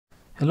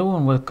Hello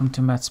and welcome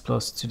to Maths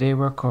Plus. Today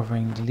we're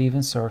covering the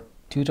Leaving Cert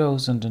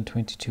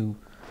 2022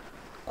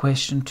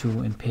 question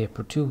 2 in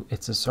paper 2.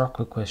 It's a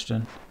circle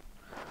question.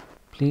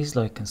 Please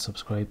like and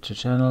subscribe to the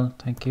channel.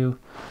 Thank you.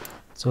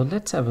 So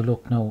let's have a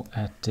look now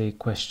at the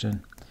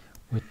question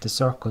with the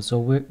circle. So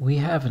we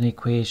have an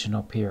equation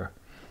up here,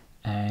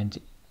 and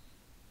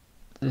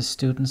the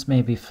students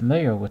may be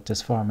familiar with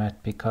this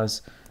format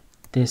because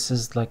this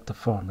is like the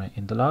formula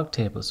in the log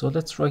table. So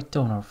let's write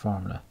down our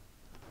formula.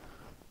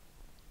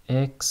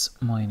 X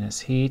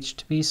minus h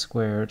to be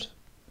squared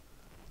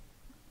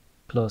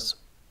plus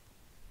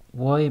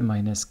y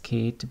minus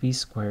k to be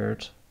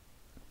squared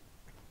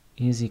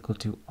is equal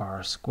to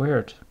r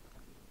squared.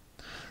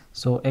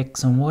 So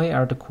x and y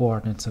are the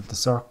coordinates of the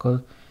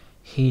circle,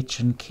 h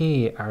and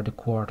k are the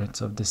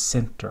coordinates of the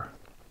center.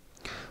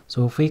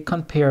 So if we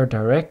compare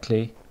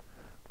directly,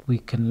 we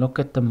can look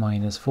at the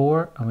minus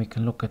 4 and we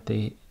can look at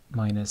the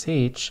minus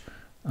h,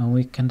 and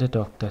we can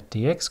deduct that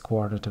the x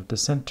coordinate of the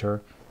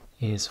center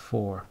is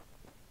 4.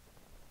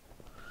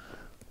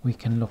 We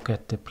can look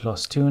at the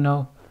plus 2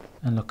 now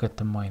and look at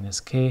the minus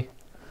k.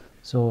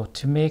 So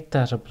to make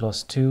that a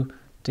plus 2,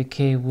 the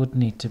k would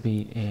need to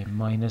be a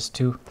minus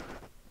 2,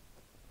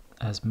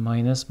 as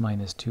minus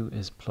 2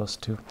 is plus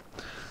 2.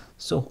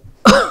 So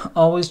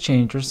always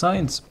change your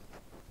signs.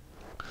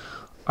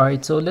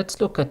 Alright, so let's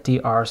look at the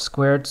r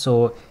squared.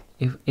 So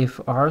if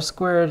r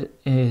squared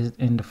is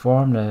in the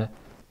formula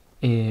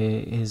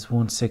is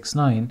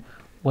 169,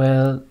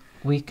 well,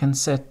 we can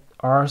set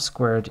r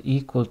squared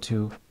equal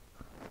to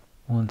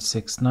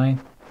 169.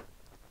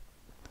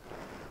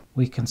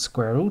 We can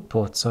square root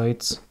both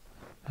sides,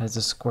 as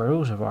the square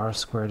root of r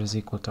squared is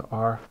equal to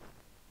r.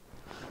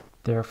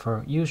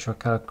 Therefore, use your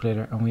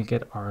calculator and we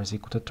get r is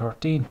equal to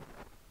 13.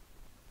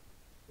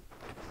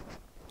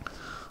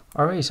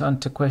 Alright, on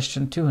to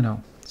question 2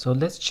 now. So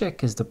let's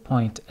check, is the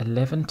point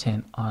 11,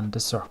 10 on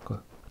the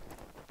circle?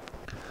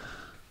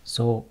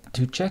 So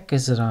to check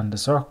is it on the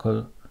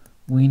circle,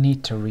 we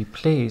need to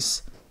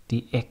replace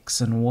the x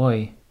and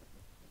y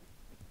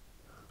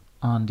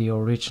on the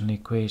original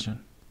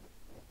equation.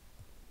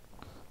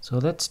 So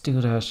let's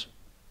do that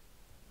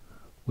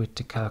with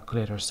the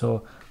calculator.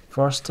 So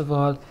first of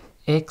all,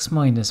 x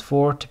minus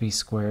 4 to be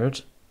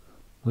squared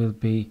will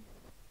be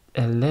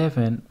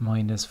 11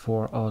 minus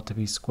 4 all to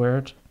be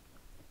squared.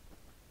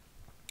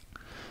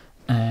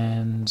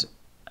 And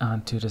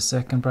onto the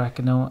second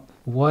bracket now,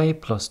 y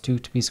plus 2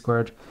 to be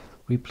squared.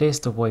 Replace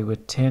the y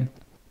with 10.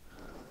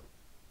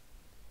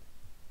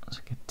 So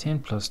get 10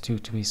 plus 2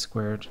 to be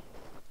squared.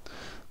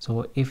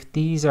 So if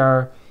these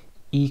are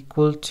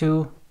equal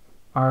to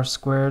r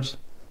squared,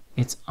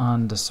 it's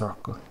on the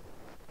circle.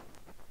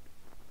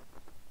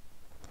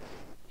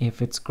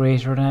 If it's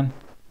greater than,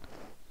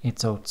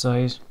 it's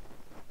outside.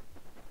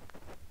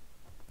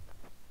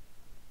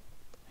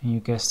 And you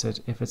guessed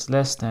it, if it's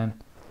less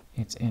than,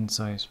 it's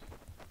inside.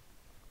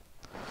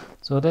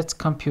 So let's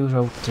compute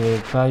out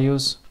the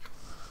values.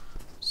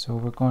 So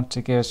we're going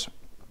to get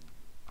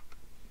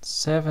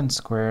 7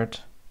 squared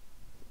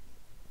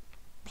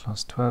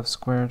plus 12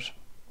 squared,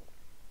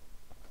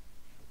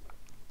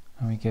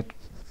 and we get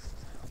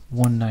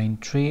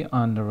 193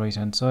 on the right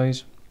hand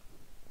side.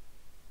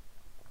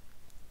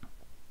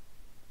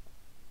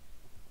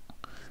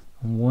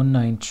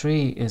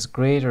 193 is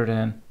greater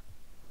than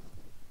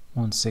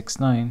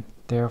 169,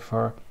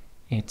 therefore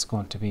it's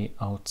going to be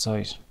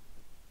outside.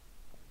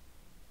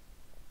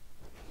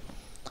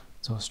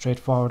 So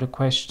straightforward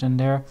question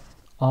there,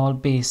 all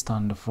based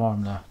on the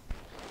formula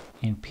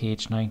in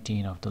page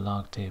 19 of the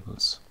log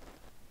tables.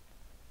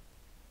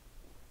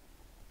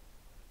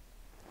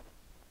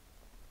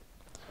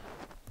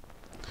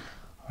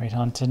 Right,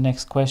 on to the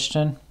next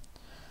question.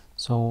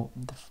 So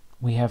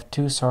we have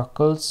two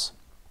circles.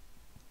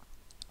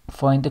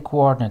 Find the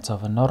coordinates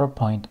of another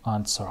point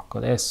on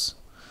circle S.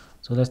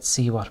 So let's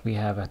see what we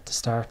have at the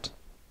start.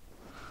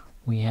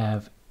 We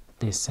have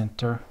the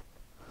center.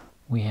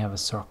 We have a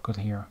circle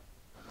here.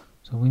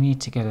 So we need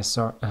to get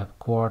a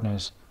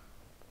coordinate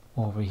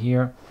over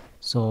here.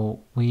 So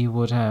we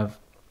would have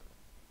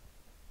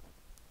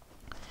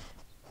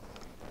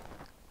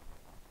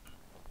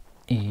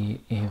a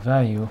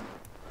value,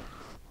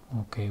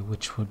 okay,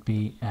 which would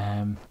be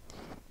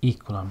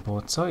equal on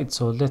both sides.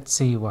 So let's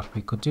see what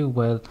we could do.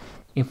 Well,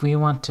 if we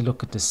want to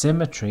look at the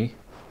symmetry,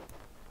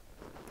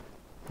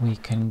 we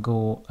can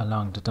go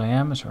along the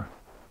diameter,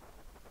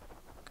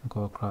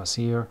 go across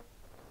here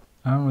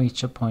and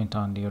reach a point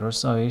on the other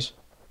side,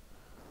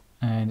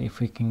 and if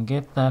we can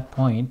get that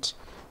point,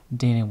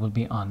 then it will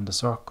be on the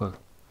circle.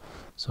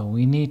 So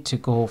we need to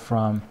go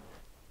from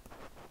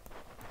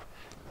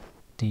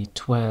the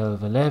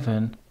 12,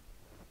 11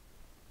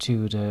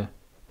 to the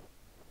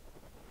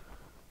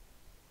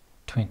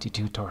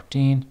 22,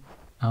 13,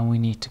 and we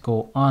need to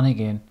go on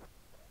again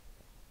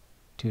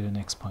to the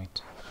next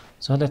point.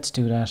 So let's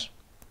do that.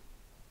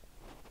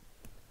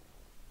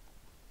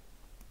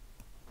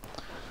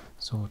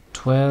 So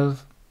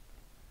 12,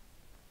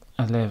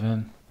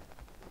 11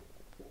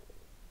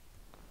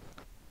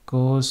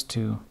 goes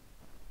to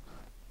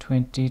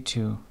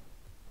 22,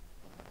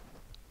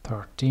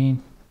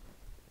 13,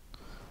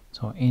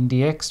 So in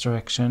the x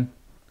direction,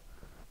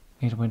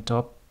 it went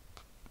up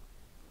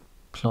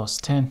plus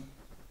 10.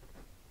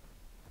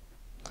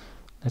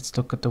 Let's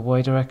look at the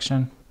y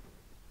direction.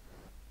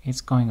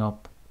 It's going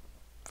up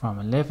from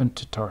 11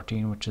 to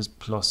 13, which is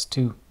plus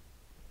 2.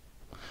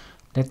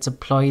 Let's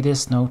apply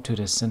this now to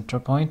the center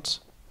point,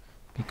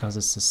 because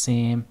it's the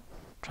same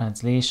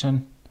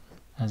translation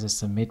as it's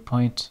the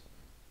midpoint.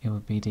 It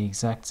would be the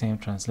exact same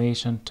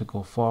translation to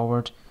go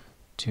forward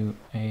to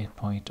a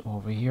point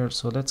over here.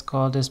 So let's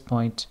call this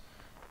point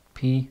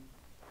P.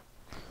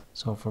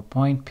 So for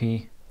point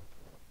P,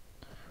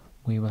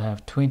 we will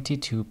have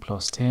 22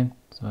 plus 10,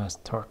 so that's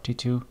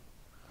 32,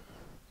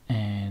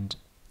 and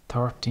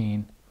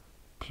 13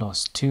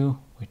 plus 2,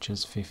 which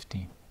is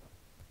 15.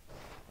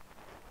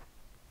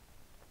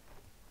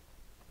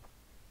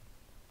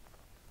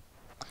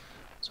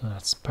 So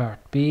that's part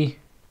B,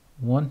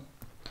 1.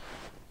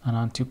 And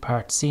on to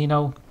part C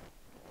now.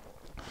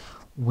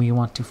 We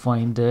want to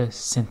find the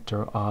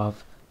center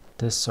of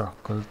the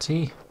circle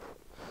T.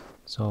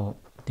 So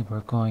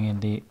we're going in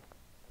the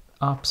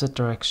opposite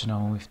direction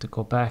now, and we have to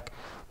go back.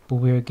 But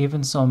we're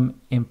given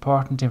some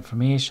important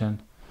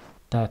information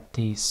that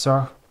the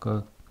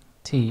circle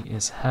T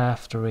is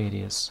half the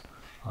radius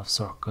of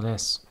circle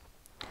S.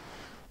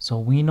 So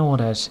we know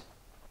that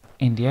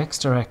in the x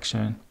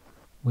direction,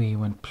 we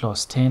went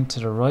plus 10 to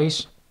the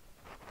right,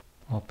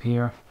 up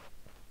here,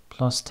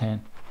 plus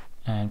 10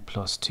 and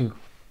plus 2.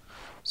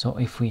 So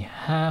if we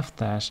halve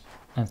that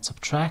and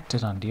subtract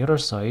it on the other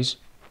side,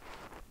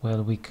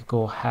 well, we could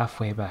go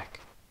halfway back.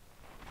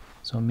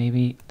 So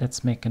maybe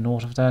let's make a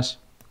note of that.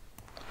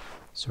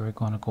 So we're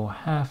going to go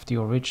half the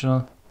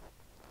original,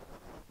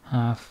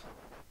 half,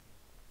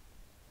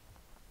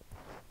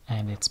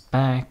 and it's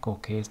back,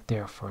 okay,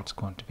 therefore it's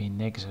going to be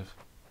negative.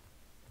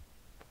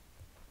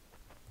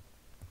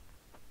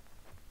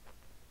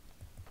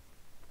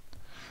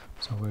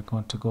 So we're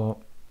going to go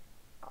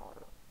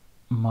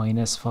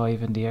minus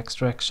 5 in the x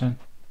direction,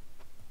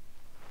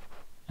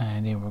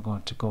 and then we're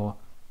going to go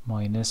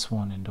minus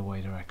 1 in the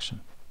y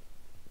direction.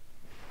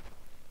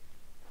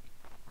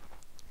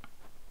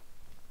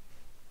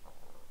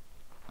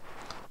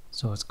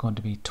 So it's going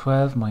to be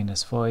 12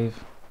 minus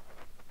 5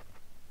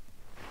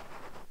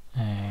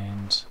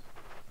 and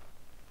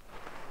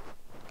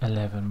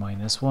 11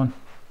 minus 1.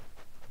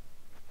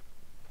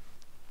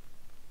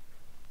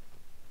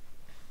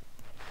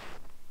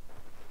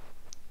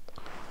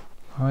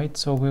 Alright,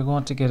 so we're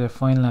going to get a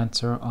final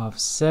answer of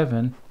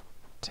 7,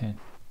 10.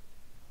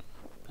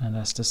 And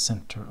that's the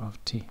center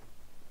of T.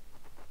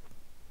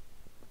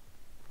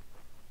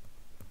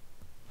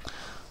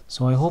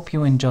 So I hope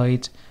you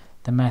enjoyed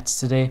the maths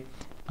today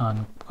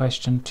on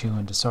question 2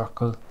 in the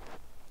circle.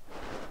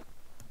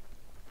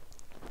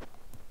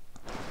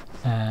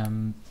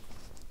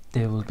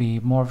 There will be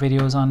more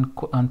videos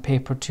on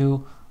paper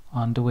 2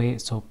 on the way,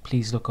 so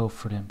please look out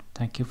for them.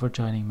 Thank you for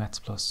joining Maths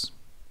Plus.